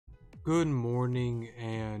Good morning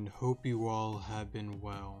and hope you all have been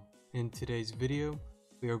well. In today's video,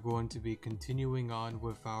 we are going to be continuing on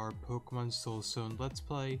with our Pokemon Soul Stone Let's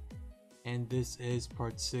Play, and this is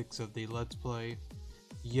part 6 of the Let's Play.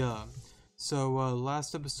 So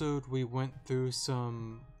last episode we went through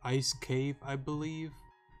some Ice Cave, I believe,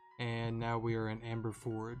 and now we are in Amber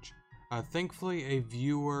Forge. Thankfully, a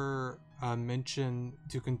viewer mentioned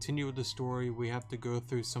to continue with the story, we have to go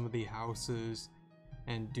through some of the houses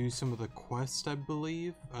and do some of the quests, I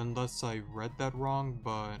believe, unless I read that wrong,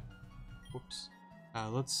 but whoops.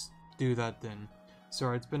 Let's do that then.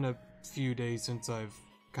 Sorry, it's been a few days since I've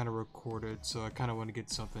kind of recorded, so I kind of want to get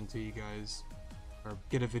something to you guys, or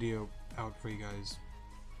get a video out for you guys.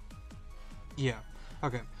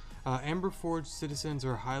 Okay. Amber Forge citizens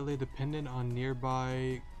are highly dependent on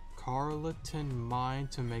nearby Carleton mine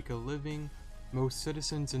to make a living. Most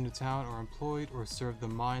citizens in the town are employed or serve the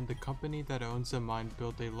mine. The company that owns the mine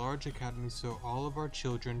built a large academy so all of our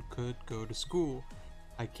children could go to school.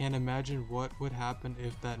 I can't imagine what would happen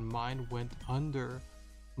if that mine went under.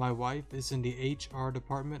 My wife is in the HR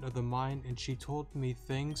department of the mine and she told me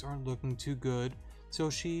things aren't looking too good, so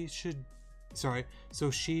she suggested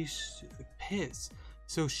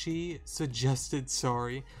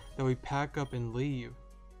that we pack up and leave.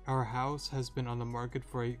 Our house has been on the market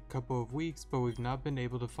for a couple of weeks, but we've not been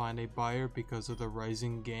able to find a buyer because of the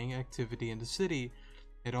rising gang activity in the city.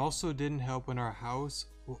 It also didn't help when our house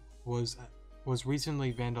was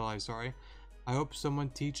recently vandalized. I hope someone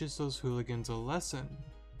teaches those hooligans a lesson.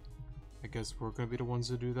 I guess we're gonna be the ones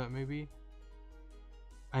to do that, maybe?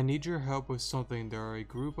 I need your help with something. There are a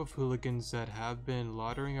group of hooligans that have been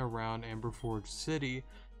loitering around Amber Forge City.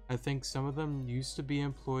 I think some of them used to be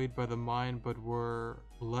employed by the mine but were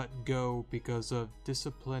let go because of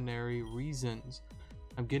disciplinary reasons.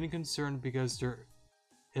 I'm getting concerned because their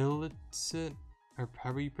illicit, or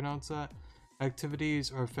however you pronounce that,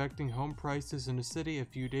 activities are affecting home prices in the city. A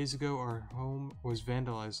few days ago our home was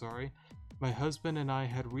vandalized. My husband and I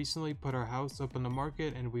had recently put our house up on the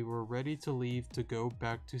market and we were ready to leave to go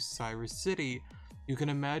back to Cyrus City. You can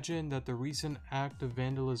imagine that the recent act of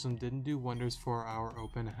vandalism didn't do wonders for our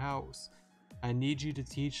open house. I need you to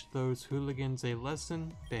teach those hooligans a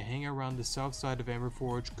lesson. They hang around the south side of Amber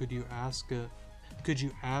Forge. Could you ask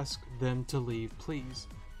them to leave, please?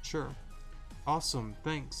 Sure. Awesome,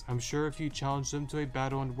 thanks. I'm sure if you challenge them to a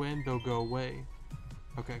battle and win, they'll go away.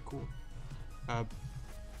 Okay, cool.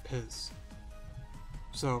 Piss.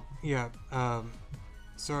 So, yeah,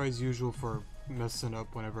 sorry as usual for messing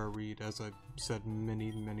up whenever I read. As I've said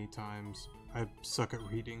many times, I suck at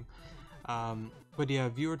reading. But yeah,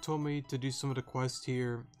 viewer told me to do some of the quests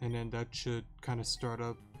here, and then that should kind of start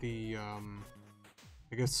up the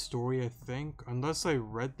I guess story, I think, unless I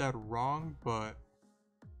read that wrong. But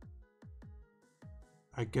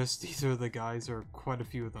I guess these are the guys, or quite a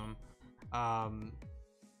few of them.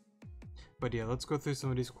 But yeah, let's go through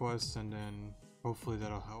some of these quests and then hopefully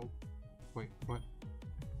that'll help. Wait, what?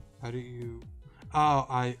 How do you... Oh,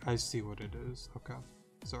 I see what it is. Okay,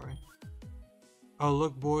 sorry. Oh,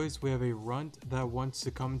 look boys, we have a runt that wants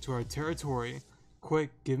to come to our territory.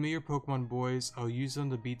 Quick, give me your Pokemon, boys. I'll use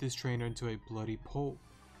them to beat this trainer into a bloody pulp.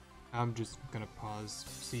 I'm just gonna pause.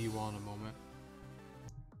 See you all in a moment.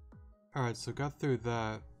 Alright, so got through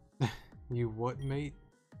that. You what, mate?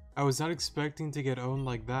 I was not expecting to get owned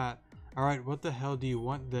like that. Alright, what the hell do you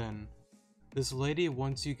want then? This lady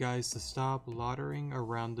wants you guys to stop loitering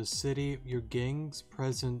around the city. Your gang's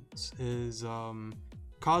presence is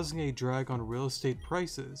causing a drag on real estate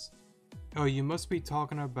prices. Oh, you must be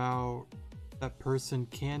talking about that person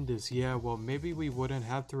Candace. Yeah, well maybe we wouldn't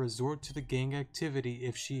have to resort to the gang activity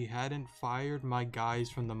if she hadn't fired my guys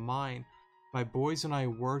from the mine. My boys and I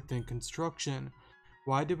worked in construction.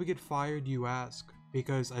 Why did we get fired, you ask?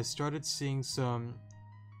 Because I started seeing some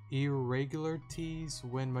irregularities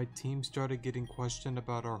when my team started getting questioned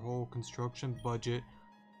about our whole construction budget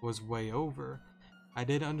was way over. I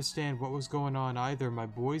didn't understand what was going on either. My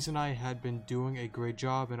boys and I had been doing a great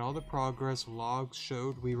job and all the progress logs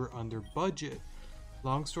showed we were under budget.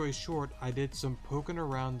 Long story short, I did some poking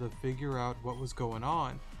around to figure out what was going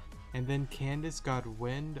on, and then Candace got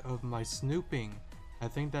wind of my snooping. I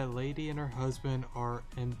think that lady and her husband are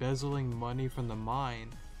embezzling money from the mine.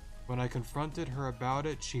 When I confronted her about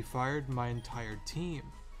it, she fired my entire team.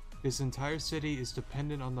 This entire city is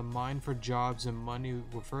dependent on the mine for jobs and money.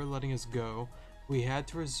 With her letting us go, we had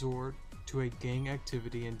to resort to a gang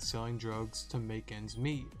activity and selling drugs to make ends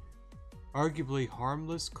meet. Arguably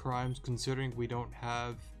harmless crimes considering we don't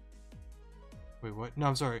have... Wait, what? No,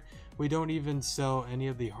 I'm sorry. We don't even sell any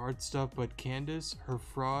of the hard stuff, but Candace, her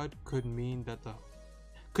fraud could mean that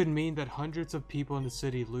could mean that hundreds of people in the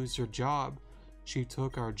city lose their job. She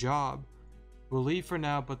took our job. We'll leave for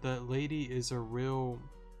now, but that lady is a real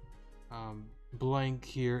blank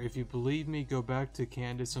here. If you believe me, go back to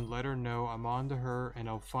Candace and let her know I'm on to her, and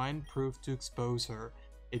I'll find proof to expose her.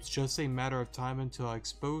 It's just a matter of time until I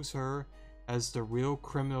expose her as the real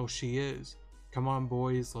criminal she is. Come on,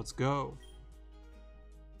 boys, let's go.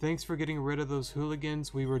 Thanks for getting rid of those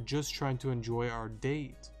hooligans. We were just trying to enjoy our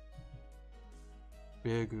date.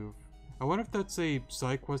 Big oof. I wonder if that's a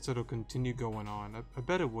side quest that'll continue going on. I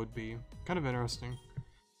bet it would be. Kind of interesting.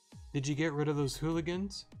 Did you get rid of those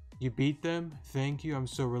hooligans? You beat them? Thank you, I'm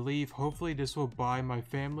so relieved. Hopefully this will buy my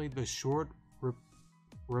family the short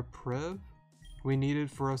reprieve we needed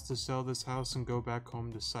for us to sell this house and go back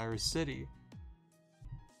home to Cyrus City.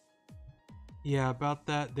 Yeah, about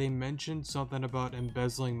that, they mentioned something about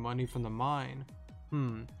embezzling money from the mine.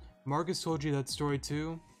 Marcus told you that story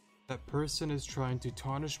too? That person is trying to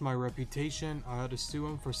tarnish my reputation. I had to sue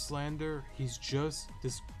him for slander. He's just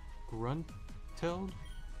disgruntled?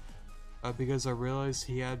 Because I realized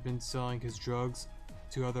he had been selling his drugs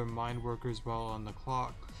to other mine workers while on the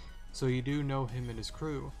clock. So you do know him and his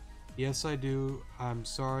crew? Yes, I do. I'm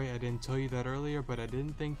sorry I didn't tell you that earlier, but I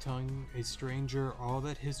didn't think telling a stranger all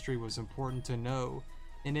that history was important to know.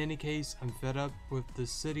 In any case, I'm fed up with the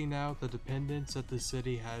city now. The dependence that the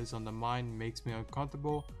city has on the mine makes me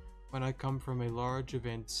uncomfortable. When I come from a large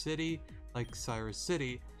advanced city like Cyrus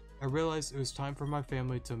City, I realized it was time for my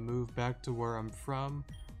family to move back to where I'm from,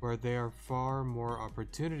 where there are far more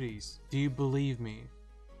opportunities. Do you believe me?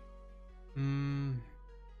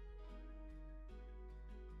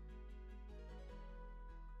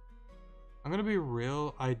 I'm gonna be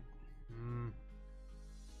real,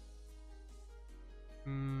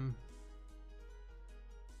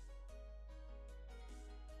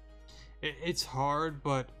 it's hard,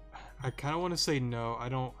 but I kind of want to say no. I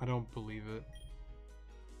don't believe it.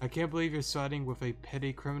 I can't believe you're siding with a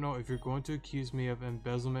petty criminal. If you're going to accuse me of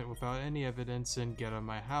embezzlement without any evidence, then get out of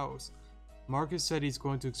my house. Marcus said he's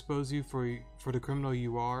going to expose you for the criminal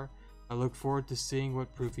you are. I look forward to seeing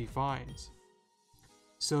what proof he finds.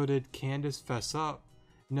 So did Candace fess up?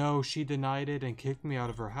 No, she denied it and kicked me out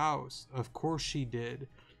of her house. Of course she did.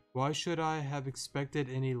 Why should I have expected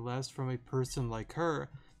any less from a person like her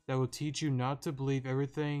that will teach you not to believe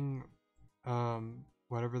everything,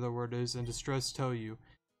 whatever the word is, and distress tell you?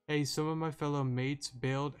 Hey, some of my fellow mates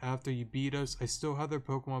bailed after you beat us. I still have their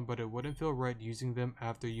Pokemon, but it wouldn't feel right using them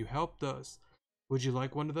after you helped us. Would you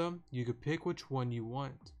like one of them? You could pick which one you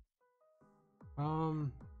want.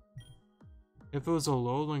 If it was a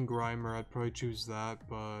Lowland Grimer, I'd probably choose that,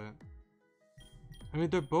 but I mean,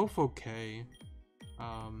 they're both okay.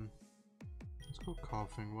 Let's go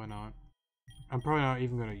coughing, why not? I'm probably not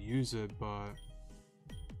even gonna use it, but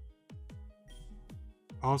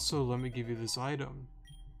also let me give you this item.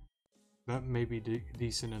 That may be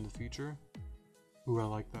decent in the future. Ooh, I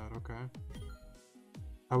like that, okay.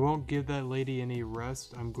 I won't give that lady any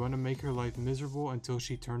rest. I'm going to make her life miserable until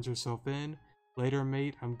she turns herself in. Later,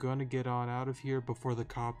 mate, I'm gonna get on out of here before the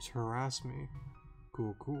cops harass me.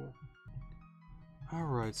 Cool, cool.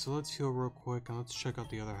 Alright, so let's heal real quick and let's check out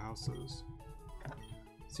the other houses.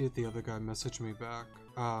 See if the other guy messaged me back.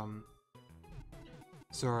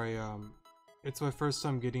 Sorry, it's my first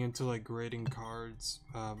time getting into like grading cards.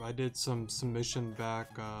 I did some submission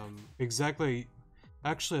back,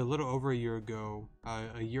 actually a little over a year ago,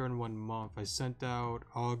 a year and 1 month. I sent out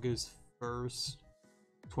August 1st,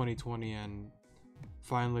 2020, and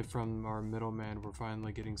finally from our middleman, we're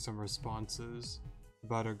finally getting some responses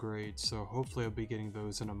about our grades, so hopefully I'll be getting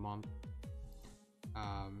those in a month.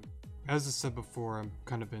 As I said before, I'm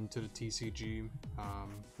kind of into the TCG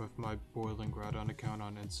with my Boiling Groudon account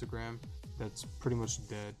on Instagram. That's pretty much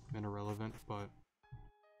dead and irrelevant, but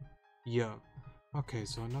yeah. Okay,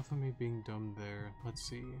 so enough of me being dumb there. Let's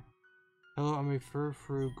see. Hello, I'm a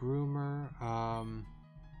fur-free groomer.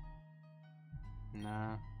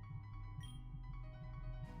 Nah.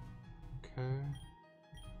 Okay.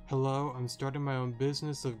 Hello, I'm starting my own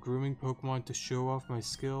business of grooming Pokemon to show off my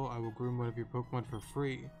skill. I will groom one of your Pokemon for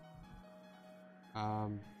free. I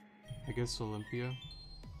guess Olympia.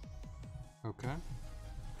 Okay.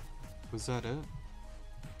 Was that it?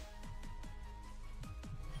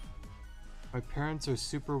 My parents are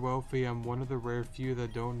super wealthy. I'm one of the rare few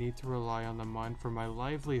that don't need to rely on the mine for my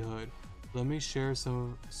livelihood. Let me share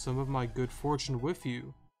some of my good fortune with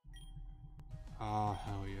you. Ah,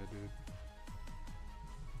 hell yeah, dude.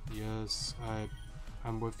 Yes,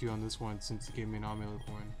 I'm with you on this one since you gave me an amulet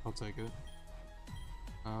coin. I'll take it.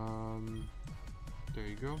 There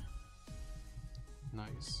you go.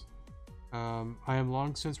 Nice. I am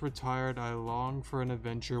long since retired. I long for an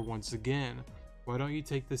adventure once again. Why don't you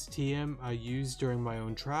take this TM I used during my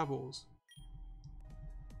own travels?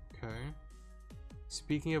 Okay.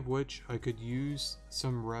 Speaking of which, I could use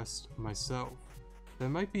some rest myself. That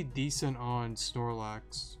might be decent on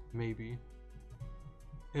Snorlax, maybe.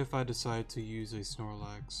 If I decide to use a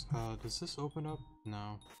Snorlax. Does this open up?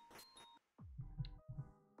 No.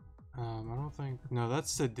 I don't think... No,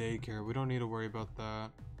 that's the daycare. We don't need to worry about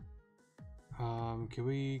that. Can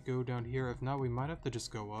we go down here? If not, we might have to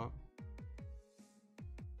just go up.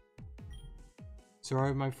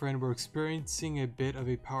 Sorry, my friend, we're experiencing a bit of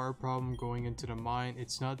a power problem going into the mine.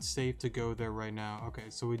 It's not safe to go there right now. Okay,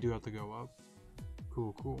 so we do have to go up.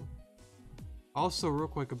 Cool, cool. Also, real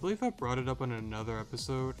quick, I believe I brought it up on another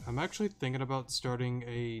episode. I'm actually thinking about starting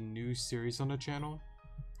a new series on the channel.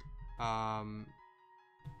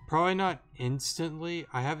 Probably not instantly.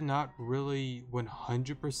 I have not really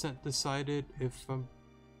 100% decided if I'm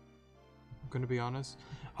gonna be honest.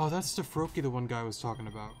 Oh, that's the Froakie the one guy was talking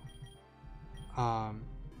about.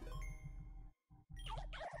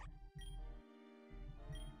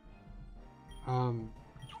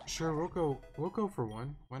 Sure, we'll go for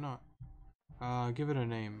one. Why not? Give it a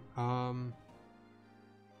name.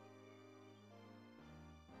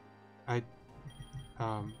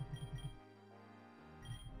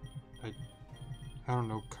 I don't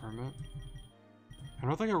know, Kermit? I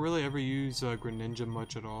don't think I really ever use Greninja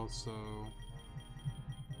much at all, so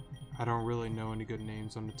I don't really know any good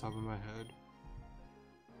names on the top of my head.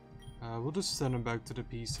 We'll just send him back to the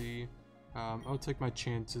PC. I'll take my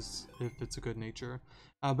chances if it's a good nature.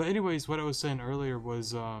 But anyways, what I was saying earlier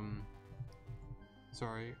was,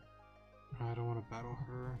 sorry, I don't want to battle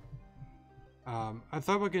her. I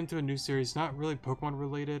thought about getting into a new series, not really Pokemon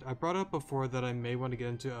related. I brought up before that I may want to get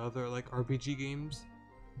into other like RPG games.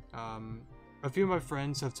 A few of my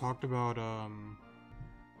friends have talked about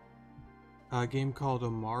a game called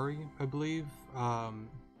Amari, I believe. I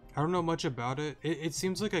don't know much about it. It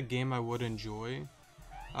seems like a game I would enjoy.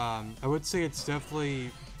 I would say it's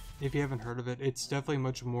definitely, if you haven't heard of it, it's definitely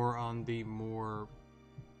much more on the more,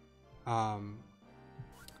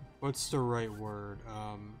 what's the right word?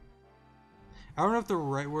 I don't know if the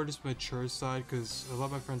right word is mature side, because a lot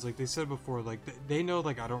of my friends, like they said before, like they know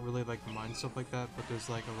like I don't really like mind stuff like that, but there's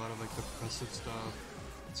like a lot of like depressive stuff,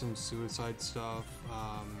 some suicide stuff,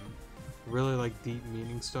 really like deep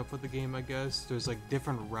meaning stuff with the game, I guess. There's like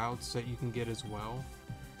different routes that you can get as well.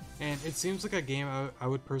 And it seems like a game I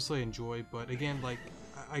would personally enjoy, but again, like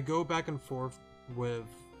I go back and forth with,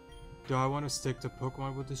 do I want to stick to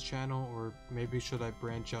Pokemon with this channel, or maybe should I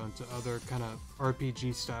branch out into other kind of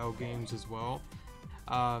RPG style games as well?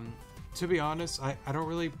 To be honest, I don't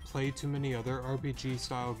really play too many other RPG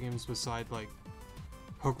style games beside like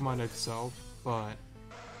Pokemon itself, but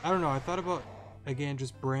I don't know, I thought about, again,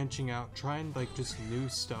 just branching out, trying like just new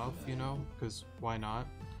stuff, you know, because why not?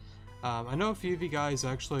 I know a few of you guys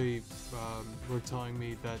actually were telling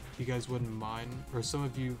me that you guys wouldn't mind, or some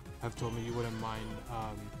of you have told me you wouldn't mind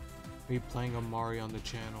me playing Amari on the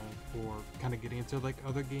channel, or kind of getting into like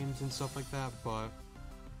other games and stuff like that, but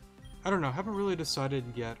I don't know, I haven't really decided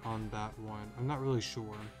yet on that one. I'm not really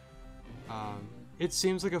sure. It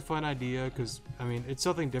seems like a fun idea, because I mean it's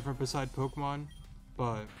something different beside Pokemon,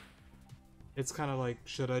 but it's kind of like,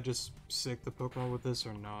 should I just stick to Pokemon with this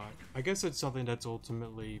or not? I guess it's something that's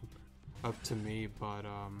ultimately up to me, but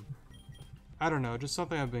I don't know, just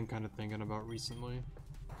something I've been kind of thinking about recently.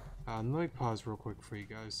 Let me pause real quick for you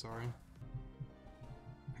guys, sorry.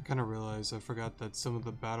 I kind of realized I forgot that some of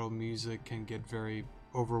the battle music can get very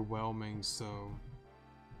overwhelming, so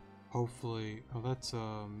hopefully, oh that's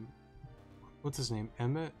what's his name,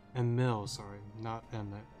 Emmett? Emil, sorry, not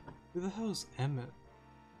Emmett. Who the hell is Emmett?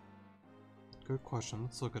 Good question,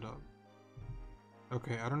 let's look it up.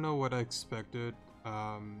 Okay, I don't know what I expected.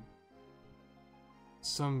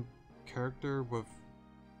 Some character with,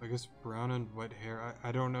 I guess, brown and white hair.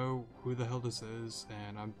 I don't know who the hell this is,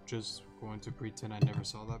 and I'm just going to pretend I never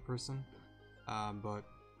saw that person. But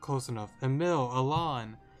close enough. Emil,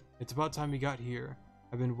 Alan, it's about time you got here.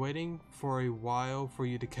 I've been waiting for a while for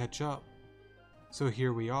you to catch up. So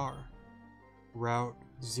here we are. Route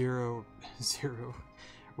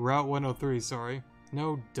 103, sorry.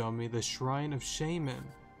 No, dummy, the Shrine of Shaymin.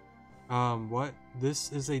 What?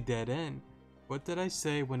 This is a dead end. What did I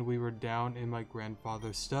say when we were down in my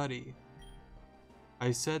grandfather's study?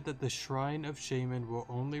 I said that the Shrine of Shaymin will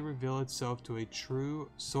only reveal itself to a true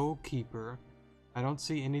soul keeper. I don't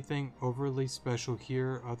see anything overly special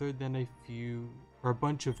here other than a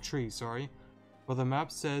bunch of trees, sorry. Well, the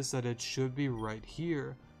map says that it should be right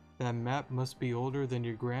here. That map must be older than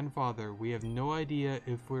your grandfather. We have no idea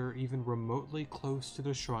if we're even remotely close to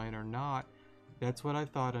the shrine or not. That's what I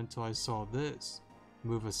thought until I saw this.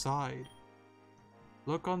 Move aside.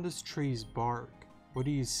 Look on this tree's bark. What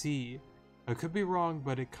do you see? I could be wrong,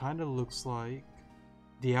 but it kind of looks like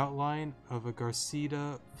the outline of a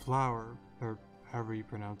Garcita flower, or however you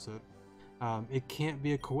pronounce it. It can't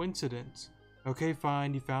be a coincidence. Okay,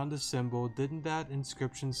 fine, you found the symbol. Didn't that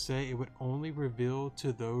inscription say it would only reveal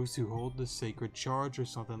to those who hold the sacred charge or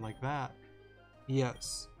something like that?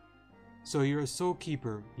 Yes. So you're a soul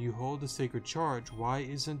keeper. You hold the sacred charge. Why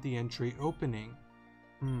isn't the entry opening?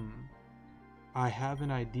 I have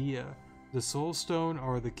an idea. The soul stone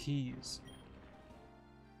are the keys.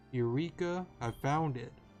 Eureka, I found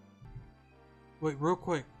it. Wait, real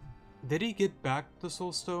quick. Did he get back the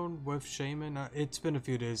soul stone with Shaymin? It's been a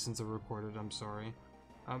few days since I recorded, I'm sorry.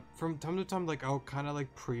 From time to time, like, I'll kind of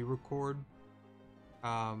like pre-record.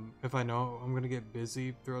 If I know I'm gonna get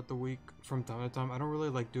busy throughout the week from time to time. I don't really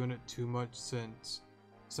like doing it too much since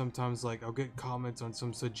sometimes like I'll get comments on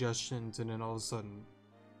some suggestions and then all of a sudden,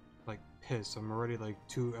 like, piss, I'm already like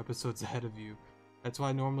 2 episodes ahead of you. That's why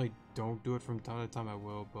I normally don't do it. From time to time I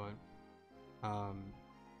will, but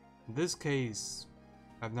in this case,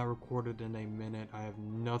 I've not recorded in a minute. I have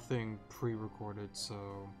nothing pre-recorded,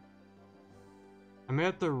 so I may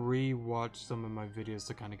have to re-watch some of my videos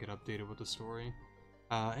to kind of get updated with the story.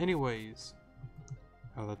 Anyways,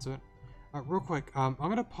 oh, that's it. Real quick, I'm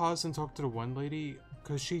gonna pause and talk to the one lady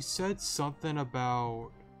because she said something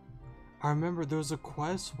about. I remember there was a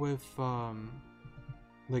quest with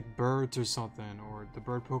like birds or something, or the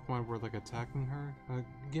bird Pokemon were like attacking her.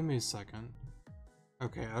 Give me a second.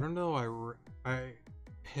 Okay, I don't know. I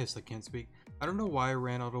pissed. I can't speak. I don't know why I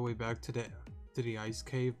ran all the way back to the ice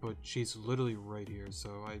cave, but she's literally right here,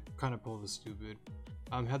 so I kind of pulled a stupid.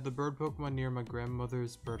 Had the bird Pokemon near my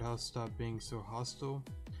grandmother's birdhouse stop being so hostile?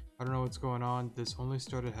 I don't know what's going on. This only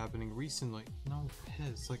started happening recently. No,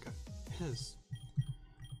 piss. Like, piss.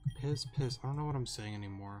 Piss. I don't know what I'm saying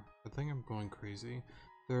anymore. I think I'm going crazy.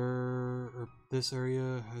 This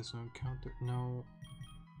area has no encounter. No.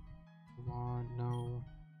 Come on, no.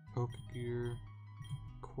 Pokegear.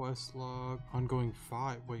 Quest log. Ongoing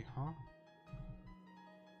 5. Wait, huh?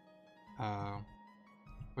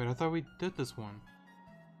 Wait, I thought we did this one.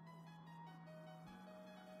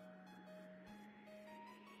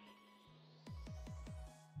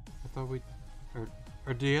 I thought we...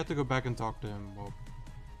 Or do you have to go back and talk to him? Well,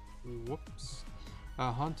 whoops.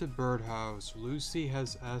 Haunted Birdhouse. Lucy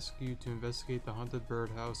has asked you to investigate the Haunted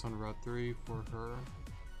Birdhouse on Route 3 for her.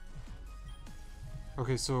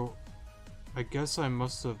 Okay, so I guess I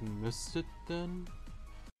must have missed it then?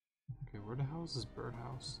 Okay, where the hell is this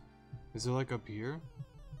birdhouse? Is it like up here?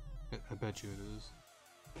 I bet you it is.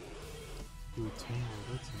 Ooh, Tangle,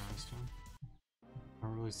 that's a nice one. I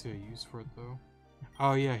don't really see a use for it though.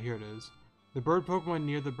 Oh yeah, here it is. The bird Pokemon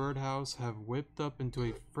near the birdhouse have whipped up into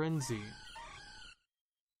a frenzy.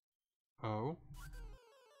 Oh?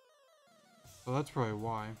 Well, that's probably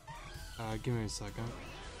why. Give me a second.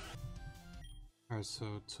 Alright,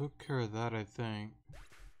 so took care of that, I think.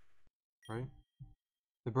 Right?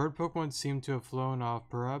 The bird Pokemon seem to have flown off.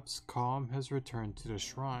 Perhaps Calm has returned to the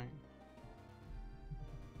shrine.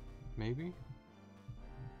 Maybe?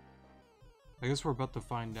 I guess we're about to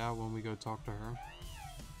find out when we go talk to her.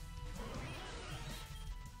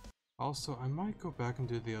 Also, I might go back and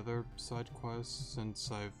do the other side quests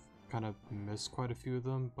since I've kind of missed quite a few of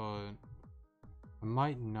them, but I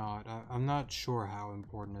might not. I'm not sure how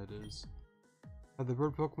important it is. The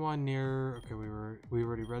bird Pokemon near... Okay, we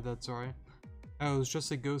already read that, sorry. Oh, it was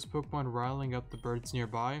just a ghost Pokemon riling up the birds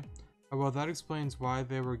nearby? Oh, well, that explains why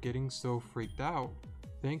they were getting so freaked out.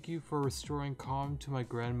 Thank you for restoring calm to my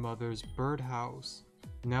grandmother's birdhouse.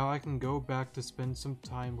 Now I can go back to spend some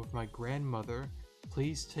time with my grandmother.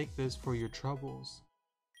 Please take this for your troubles.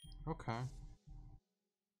 Okay.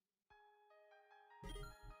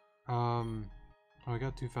 Oh, I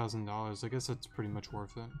got $2,000. I guess that's pretty much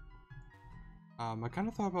worth it. I kind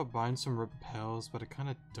of thought about buying some repels, but I kind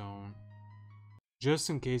of don't. Just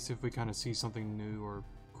in case if we kind of see something new or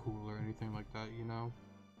cool or anything like that, you know?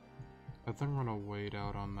 I think I'm gonna wait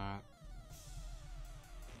out on that.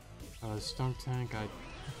 Stunk Tank, I'm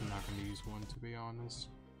not gonna use one to be honest.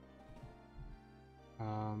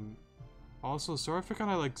 Also, sorry if I kind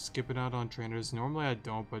of like skipping out on trainers. Normally I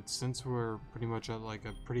don't, but since we're pretty much at like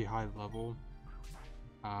a pretty high level,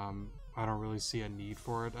 I don't really see a need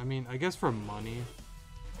for it. I mean, I guess for money.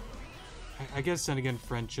 I guess then again,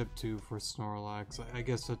 friendship too for Snorlax. I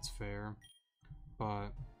guess that's fair. But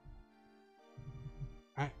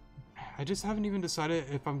I I just haven't even decided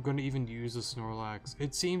if I'm going to even use the Snorlax.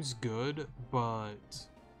 It seems good, but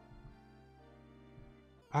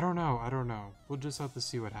I don't know. We'll just have to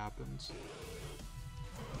see what happens.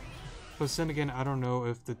 But then again, I don't know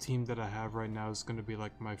if the team that I have right now is going to be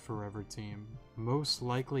like my forever team. Most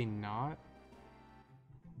likely not,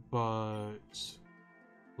 but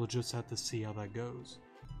we'll just have to see how that goes.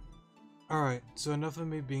 Alright, so enough of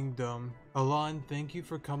me being dumb. Alon, thank you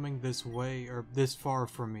for coming this way, or this far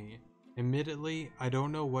for me. Admittedly, I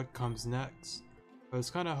don't know what comes next. I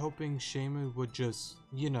was kinda hoping Shaymin would just,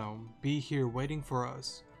 you know, be here waiting for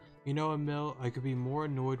us. You know, Emil, I could be more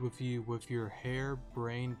annoyed with you with your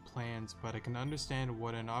hair-brained plans, but I can understand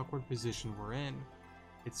what an awkward position we're in.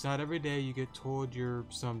 It's not every day you get told you're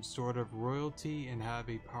some sort of royalty and have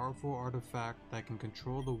a powerful artifact that can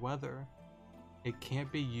control the weather. It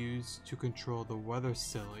can't be used to control the weather,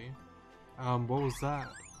 silly. What was that?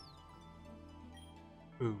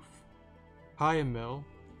 Oof. Hi, Emil.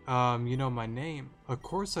 You know my name. Of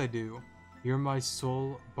course I do. You're my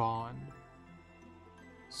soul bond.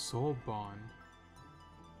 Soul bond?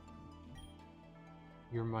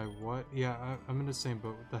 You're my what? Yeah, I'm in the same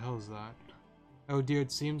boat. What the hell is that? Oh dear,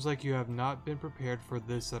 it seems like you have not been prepared for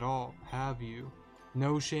this at all, have you?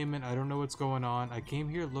 No, Shaymin, I don't know what's going on. I came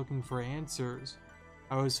here looking for answers.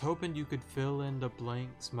 I was hoping you could fill in the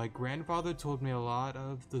blanks. My grandfather told me a lot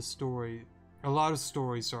of stories,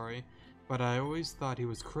 but I always thought he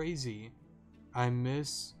was crazy. I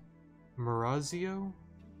miss Marazio?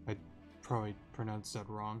 I probably pronounced that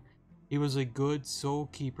wrong. He was a good soul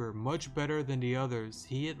keeper, much better than the others.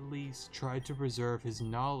 He at least tried to preserve his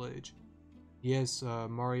knowledge. Yes,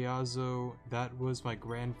 Mariazzo, that was my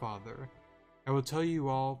grandfather. I will tell you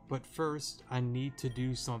all, but first, I need to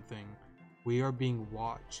do something. We are being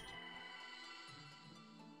watched.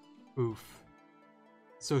 Oof.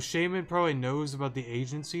 So Shaymin probably knows about the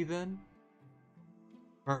agency then?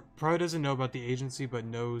 Or probably doesn't know about the agency, but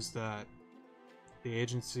knows that the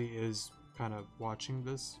agency is kind of watching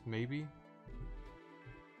this, maybe?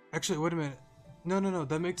 Actually, wait a minute. No,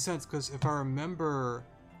 that makes sense, because if I remember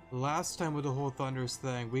last time with the whole Thunders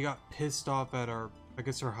thing, we got pissed off at our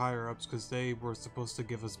higher-ups because they were supposed to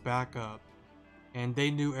give us backup. And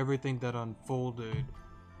they knew everything that unfolded,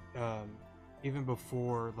 even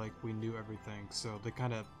before, like, we knew everything. So they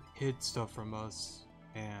kind of hid stuff from us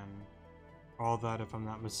and all that, if I'm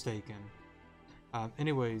not mistaken.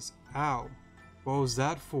 Anyways, ow. What was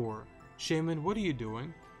that for? Shaymin, what are you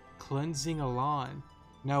doing? Cleansing Alon.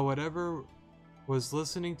 Now whatever was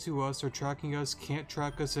listening to us or tracking us can't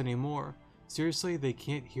track us anymore. Seriously, they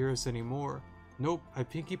can't hear us anymore. Nope, I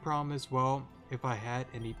pinky promise. Well, if I had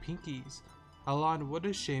any pinkies. Alon, what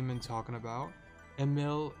is Shaymin talking about?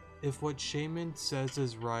 Emil, if what Shaymin says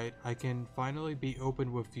is right, I can finally be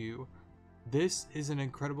open with you. This is an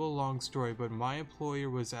incredible long story, but my employer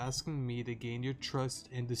was asking me to gain your trust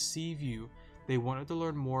and deceive you. They wanted to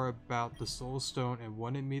learn more about the Soul Stone and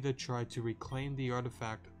wanted me to try to reclaim the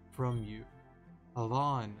artifact from you.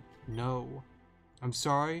 Alon, no. I'm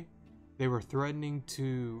sorry. They were threatening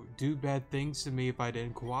to do bad things to me if I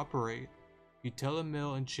didn't cooperate. You tell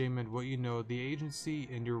Emil and Shaymin what you know of the agency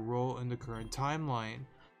and your role in the current timeline.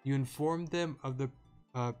 You inform them of the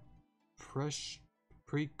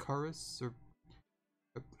precursus, or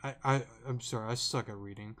I'm sorry, I suck at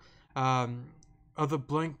reading. Of the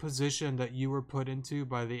blank position that you were put into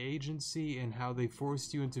by the agency and how they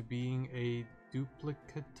forced you into being a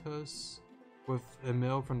duplicatus with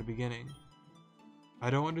Emil from the beginning. I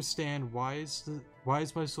don't understand why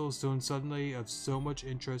is my soul stone suddenly of so much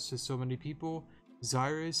interest to so many people?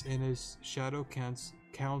 Zyrus and his shadow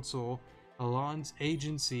council, Alon's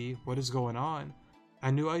agency, what is going on? I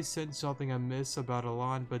knew I said something amiss about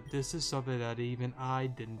Alon, but this is something that even I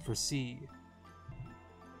didn't foresee.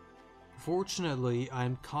 Fortunately, I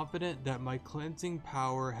am confident that my cleansing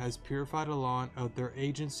power has purified Alon of their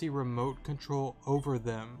agency remote control over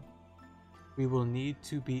them. We will need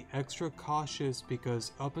to be extra cautious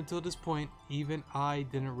because up until this point, even I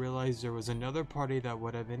didn't realize there was another party that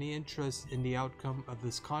would have any interest in the outcome of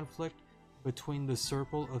this conflict between the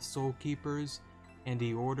Circle of Soul Keepers and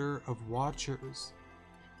the Order of Watchers.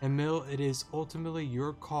 Emil, it is ultimately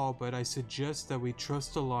your call, but I suggest that we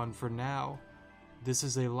trust Alon for now. This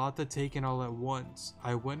is a lot to take in all at once.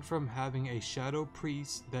 I went from having a shadow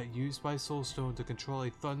priest that used my soul stone to control a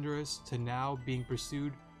Thunderous to now being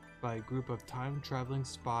pursued by a group of time-traveling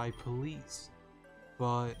spy police.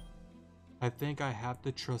 But I think I have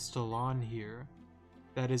to trust Alon here.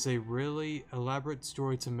 That is a really elaborate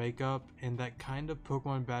story to make up, and that kind of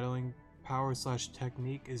Pokemon battling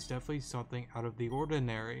power/technique is definitely something out of the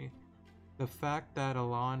ordinary. The fact that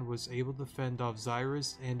Alon was able to fend off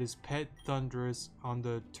Xyrus and his pet Thunderous on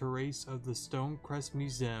the terrace of the Stonecrest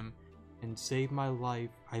Museum and save my life,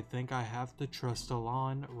 I think I have to trust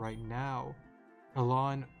Alon right now.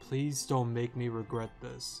 Alon, please don't make me regret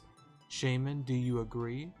this. Shaymin, do you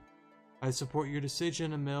agree? I support your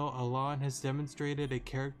decision, Emil. Alon has demonstrated a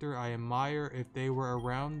character I admire. If they were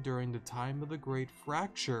around during the time of the Great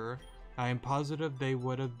Fracture, I am positive they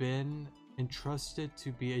would have been entrusted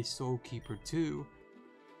to be a Soul Keeper too.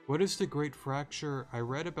 What is the Great Fracture? I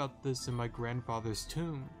read about this in my grandfather's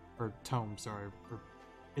tome, sorry.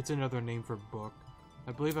 It's another name for book.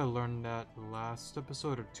 I believe I learned that last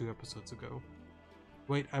episode or 2 episodes ago.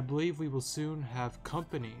 Wait, I believe we will soon have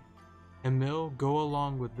company. Emil, go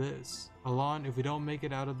along with this. Alon, if we don't make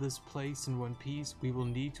it out of this place in one piece, we will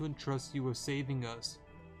need to entrust you with saving us.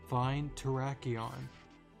 Find Terrakion.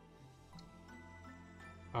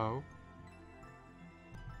 Oh.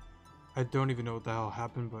 I don't even know what the hell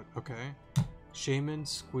happened, but okay. Shaymin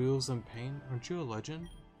squeals in pain. Aren't you a legend?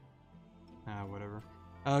 Ah, whatever.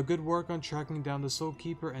 Good work on tracking down the Soul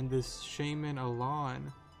Keeper and this Shaymin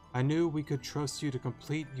Alon. I knew we could trust you to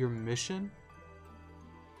complete your mission.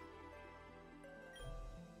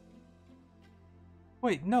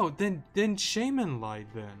 Wait, no, then Shaymin lied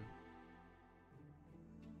then.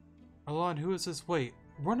 Alon, who is this? Wait,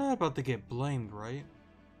 we're not about to get blamed, right?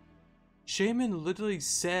 Shaymin literally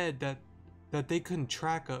said that they couldn't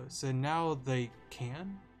track us, and now they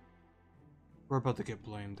can? We're about to get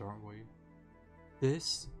blamed, aren't we?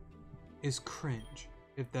 This is cringe,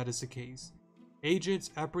 if that is the case.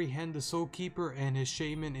 Agents apprehend the Soul Keeper and his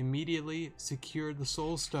Shaymin immediately secure the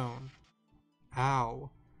Soul Stone.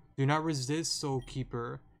 Ow. Do not resist, Soul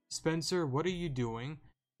Keeper. Spencer, what are you doing?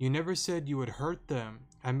 You never said you would hurt them.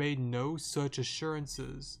 I made no such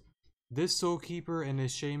assurances. This Soul Keeper and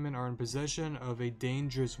his Shaymin are in possession of a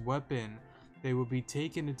dangerous weapon. They will be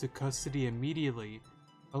taken into custody immediately.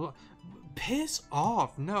 Piss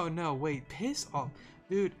off! No, wait, piss off.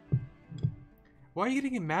 Dude, why are you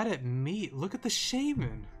getting mad at me? Look at the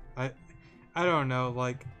Shaymin. I don't know,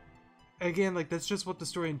 like, again, like, that's just what the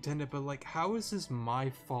story intended, but like, how is this my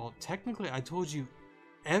fault? Technically, I told you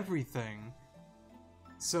everything.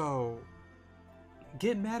 So,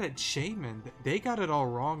 get mad at Shaymin. They got it all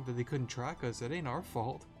wrong that they couldn't track us. It ain't our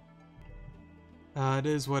fault. It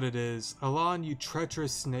is what it is. Alon, you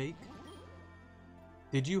treacherous snake.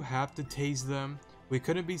 Did you have to tase them? We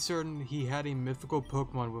couldn't be certain he had a mythical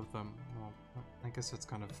Pokemon with them. Well, I guess that's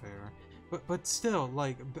kind of fair. But still,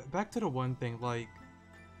 like, back to the one thing, like,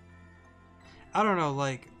 I don't know,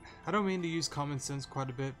 like, I don't mean to use common sense quite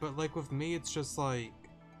a bit, but like with me, it's just like,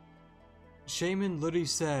 Shaymin literally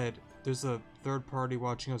said, there's a third party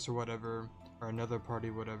watching us or whatever, or another party,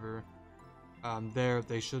 whatever.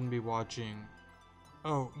 They shouldn't be watching.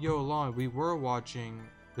 Oh, yo, Alon, we were watching.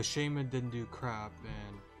 The Shaymin didn't do crap,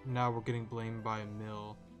 and now we're getting blamed by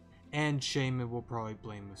Emil. And Shaymin will probably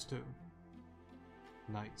blame us too.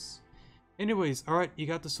 Nice. Anyways, alright, you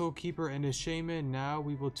got the Soul Keeper and his Shaymin. Now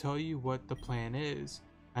we will tell you what the plan is.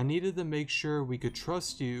 I needed to make sure we could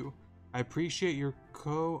trust you. I appreciate your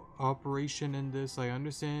cooperation in this. I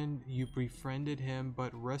understand you befriended him,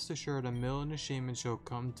 but rest assured Emil and his Shaymin shall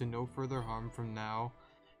come to no further harm from now,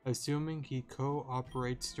 assuming he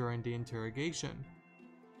cooperates during the interrogation.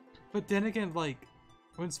 But then again, like,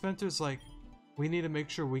 when Spencer's like, we need to make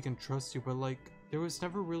sure we can trust you, but like, there was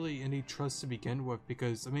never really any trust to begin with,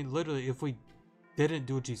 because, I mean, literally, if we didn't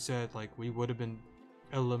do what you said, like, we would have been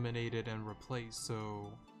eliminated and replaced,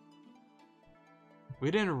 so we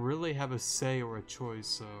didn't really have a say or a choice,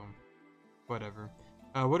 so whatever.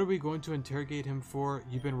 What are we going to interrogate him for?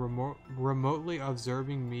 You've been remotely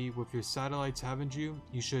observing me with your satellites, haven't you?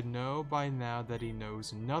 You should know by now that he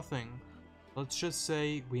knows nothing. Let's just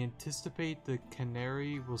say we anticipate the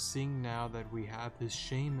canary will sing now that we have his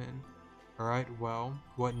Shaymin. Alright, well,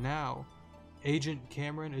 what now? Agent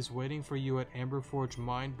Cameron is waiting for you at Amberforge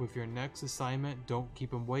Mine with your next assignment. Don't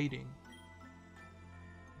keep him waiting.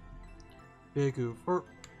 Big oof. Or,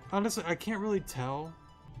 honestly, I can't really tell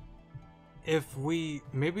if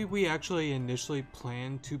maybe we actually initially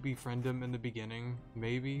planned to befriend him in the beginning.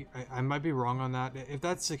 Maybe. I might be wrong on that. If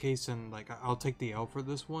that's the case, then, like, I'll take the L for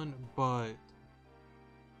this one, but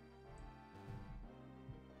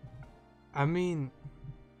I mean,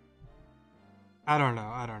 I don't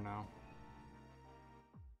know.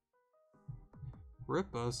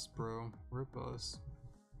 Rip us, bro. Rip us.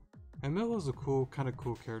 Emil was a kind of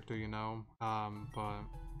cool character, you know, but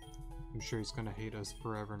I'm sure he's gonna hate us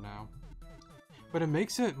forever now. But it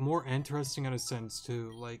makes it more interesting in a sense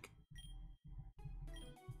too, like,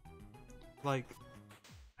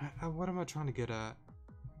 what am I trying to get at?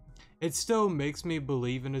 it still makes me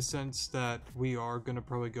believe in a sense that we are gonna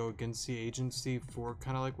probably go against the agency for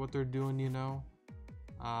kind of like what they're doing, you know.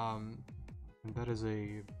 And that is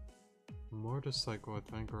a motorcycle,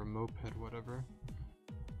 I think, or a moped, whatever.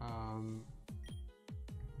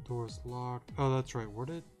 Doors locked. Oh, that's right. Where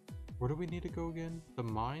do we need to go again? The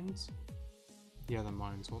mines? Yeah, the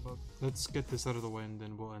mines. Hold up. Let's get this out of the way and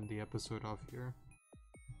then we'll end the episode off here.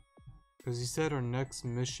 Because he said our next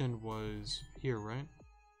mission was here, right?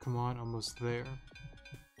 Come on, almost there.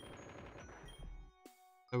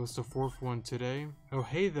 That was the 4th one today. Oh,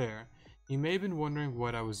 hey there. You may have been wondering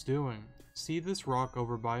what I was doing. See this rock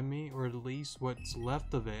over by me, or at least what's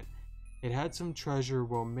left of it? It had some treasure,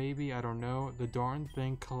 well maybe, I don't know. The darn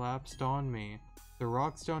thing collapsed on me. The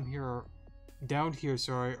rocks down here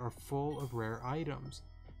are full of rare items.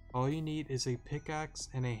 All you need is a pickaxe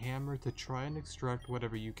and a hammer to try and extract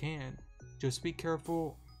whatever you can. Just be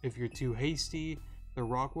careful, if you're too hasty, the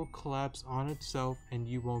rock will collapse on itself and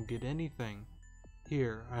you won't get anything.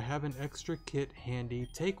 Here, I have an extra kit handy,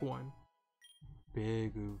 take one.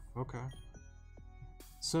 Big oof, okay.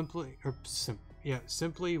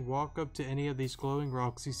 Simply walk up to any of these glowing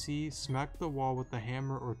rocks you see, smack the wall with the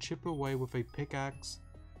hammer or chip away with a pickaxe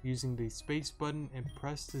using the space button and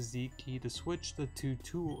press the Z key to switch the two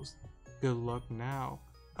tools. Good luck now.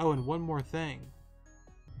 Oh, and one more thing.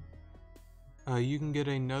 You can get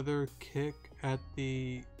another kick at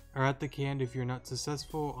the can if you're not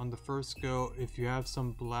successful on the first go. If you have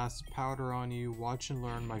some blast powder on you, watch and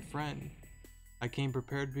learn, my friend. I came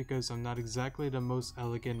prepared because I'm not exactly the most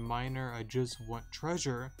elegant miner, I just want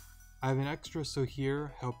treasure. I have an extra, so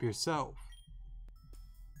here, help yourself.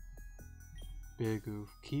 Big oof.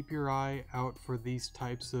 Keep your eye out for these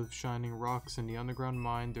types of shining rocks in the underground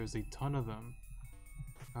mine, there's a ton of them.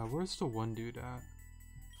 Where's the one dude at?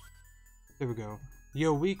 There we go.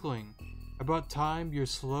 Yo, weakling. About time your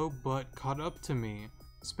slow butt caught up to me.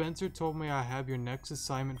 Spencer told me I have your next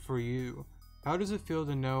assignment for you. How does it feel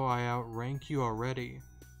to know I outrank you already?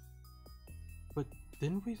 But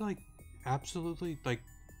didn't we absolutely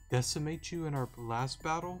decimate you in our last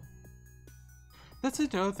battle? That's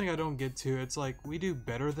another thing I don't get to. It's like we do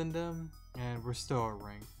better than them and we're still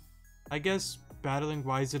outranked. I guess battling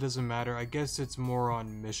wise it doesn't matter. I guess it's more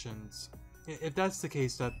on missions. If that's the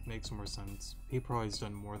case, that makes more sense. He probably has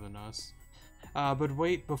done more than us. But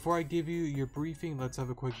wait, before I give you your briefing, let's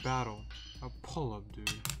have a quick battle. Oh, pull up,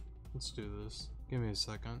 dude. Let's do this. Give me a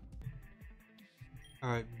second.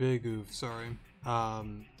 Alright, big oof, sorry.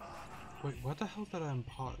 Wait, what the hell did I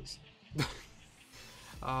unpause?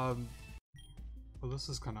 Well, this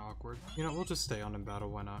is kind of awkward. You know, we'll just stay on in battle,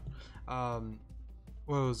 why not?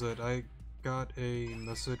 What was it? I got a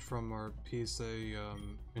message from our PSA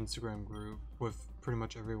Instagram group with pretty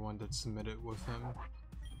much everyone that submitted with him.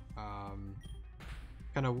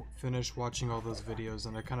 Kind of finished watching all those videos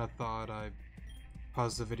and I kind of thought I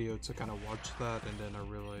paused the video to kind of watch that, and then I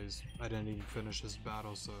realized I didn't even finish this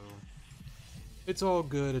battle, so it's all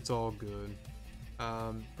good, it's all good.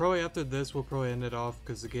 Probably after this we'll probably end it off,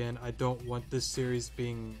 because again, I don't want this series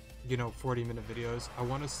being, you know, 40-minute videos. I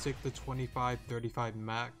want to stick to 25-35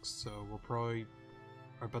 max, so we'll probably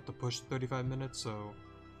are about to push 35 minutes, so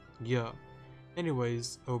yeah.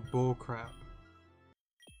 Anyways, oh bullcrap.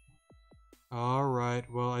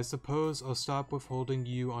 Alright, well I suppose I'll stop withholding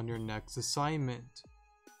you on your next assignment.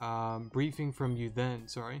 Briefing from you then,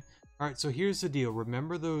 sorry. Alright, so here's the deal.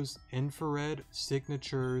 Remember those infrared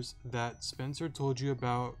signatures that Spencer told you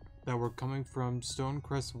about that were coming from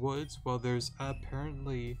Stonecrest Woods? Well, there's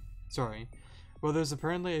apparently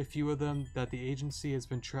a few of them that the agency has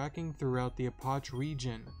been tracking throughout the Apache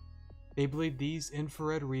region. They believe these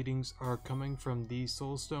infrared readings are coming from these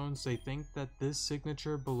soul stones. They think that this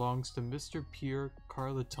signature belongs to Mr. Pierre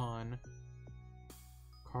Carleton.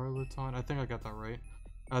 I think I got that right.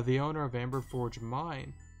 The owner of Amber Forge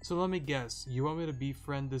Mine. So let me guess, you want me to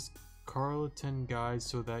befriend this Carleton guy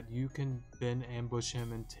so that you can then ambush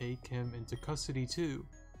him and take him into custody too?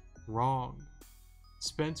 Wrong.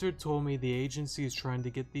 Spencer told me the agency is trying to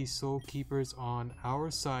get these soul keepers on our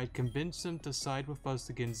side, convince them to side with us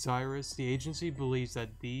against Xyrus. The agency believes that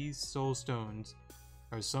these soul stones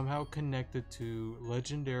are somehow connected to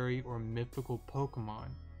legendary or mythical Pokemon.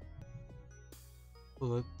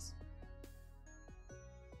 Well,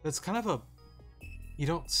 that's kind of a you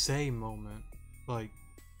don't say moment. Like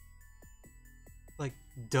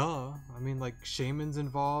duh. I mean, like Shaymin's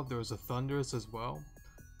involved. There was a Thunderous as well.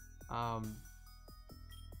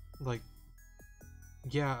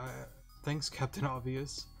 Yeah, thanks Captain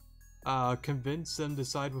Obvious. Convince them to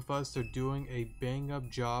side with us. They're doing a bang up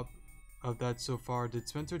job of that so far. Did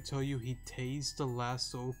Spencer tell you he tased the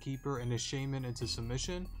last Soul Keeper and his Shaymin into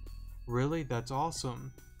submission? Really? That's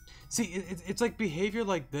awesome. See, it's like behavior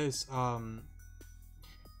like this,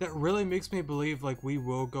 that really makes me believe like we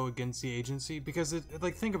will go against the agency, because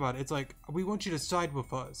like, think about it, it's like we want you to side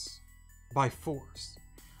with us by force.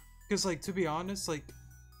 Because like, to be honest, like,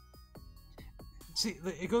 see,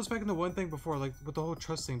 it goes back into one thing before, like with the whole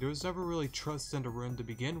trust thing, there was never really trust in the room to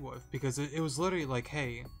begin with, because it was literally like,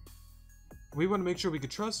 hey, we want to make sure we could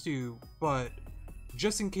trust you, but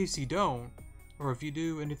just in case you don't, or if you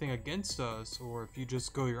do anything against us, or if you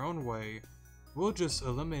just go your own way, we'll just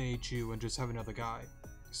eliminate you and just have another guy.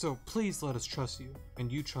 So please let us trust you,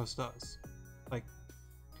 and you trust us. Like,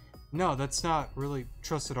 no, that's not really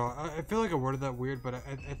trust at all. I feel like I worded that weird, but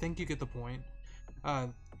I think you get the point.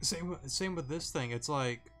 Same with this thing. It's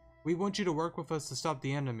like, we want you to work with us to stop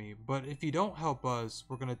the enemy, but if you don't help us,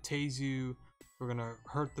 we're gonna tase you, we're gonna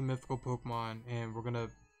hurt the mythical Pokemon, and we're gonna,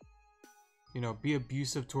 you know, be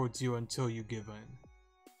abusive towards you until you give in.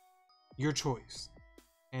 Your choice.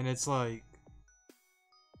 And it's like,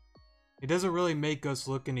 it doesn't really make us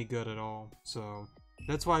look any good at all. So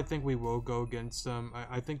that's why I think we will go against them.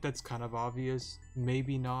 I think that's kind of obvious.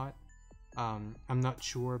 Maybe not. I'm not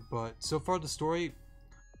sure. But so far the story,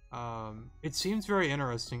 it seems very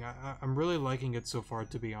interesting. I'm really liking it so far,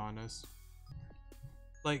 to be honest.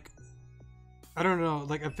 Like, I don't know.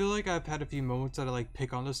 Like, I feel like I've had a few moments that I like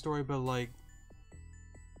pick on the story, but like,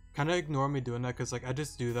 kind of ignore me doing that, because like I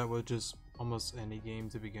just do that with just almost any game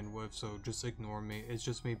to begin with, so just ignore me. It's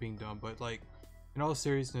just me being dumb. But like, in all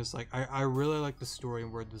seriousness, like I really like the story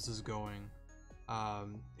and where this is going.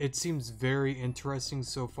 It seems very interesting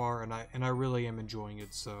so far, and I really am enjoying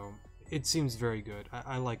it, so it seems very good.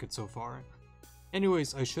 I like it so far.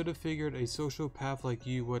 Anyways, I should have figured a sociopath like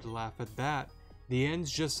you would laugh at that. The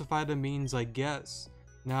ends justify the means, I guess.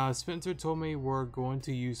 Now, Spencer told me we're going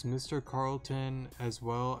to use Mr. Carlton as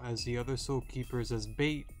well as the other Soul Keepers as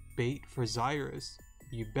bait for Zyrus.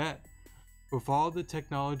 You bet. With all the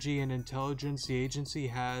technology and intelligence the agency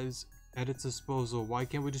has at its disposal, why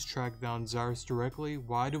can't we just track down Zyrus directly?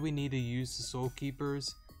 Why do we need to use the Soul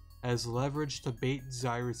Keepers as leverage to bait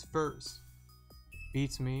Zyrus first?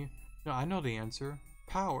 Beats me. No, I know the answer.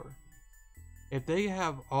 Power. If they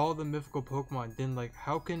have all the mythical Pokemon, then like,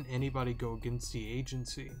 how can anybody go against the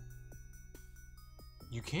agency?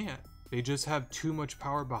 You can't. They just have too much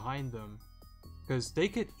power behind them. Because they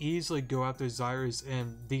could easily go after Zyrus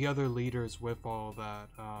and the other leaders with all that.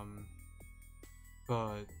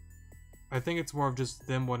 But I think it's more of just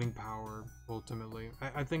them wanting power, ultimately.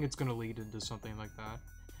 I think it's going to lead into something like that.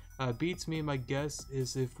 Beats me. My guess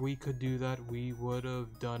is if we could do that, we would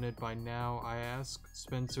have done it by now. I asked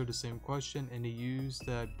Spencer the same question, and he used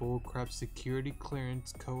that bullcrap security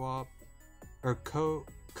clearance cop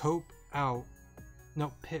out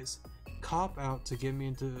to get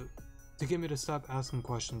me to stop asking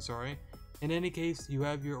questions. Sorry. In any case, you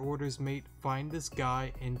have your orders, mate. Find this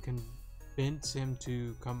guy and convince him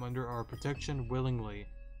to come under our protection willingly.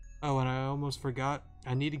 Oh, and I almost forgot.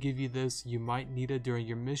 I need to give you this. You might need it during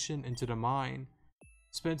your mission into the mine.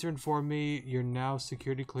 Spencer informed me you're now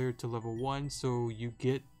security cleared to level 1, so you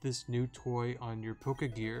get this new toy on your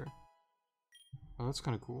Pokegear. Oh, that's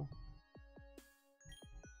kind of cool.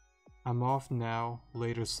 I'm off now.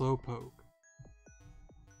 Later, Slowpoke.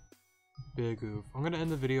 Big oof. I'm gonna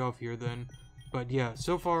end the video off here then. But yeah,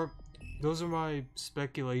 so far, those are my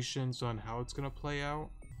speculations on how it's gonna play out.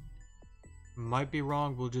 Might be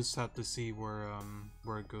wrong, we'll just have to see where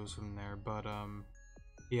it goes from there. But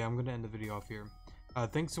yeah, I'm gonna end the video off here.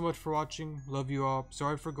 Thanks so much for watching. Love you all.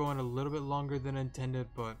 Sorry for going a little bit longer than intended,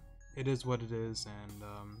 but it is what it is, and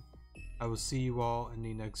I will see you all in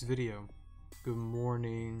the next video. Good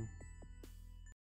morning.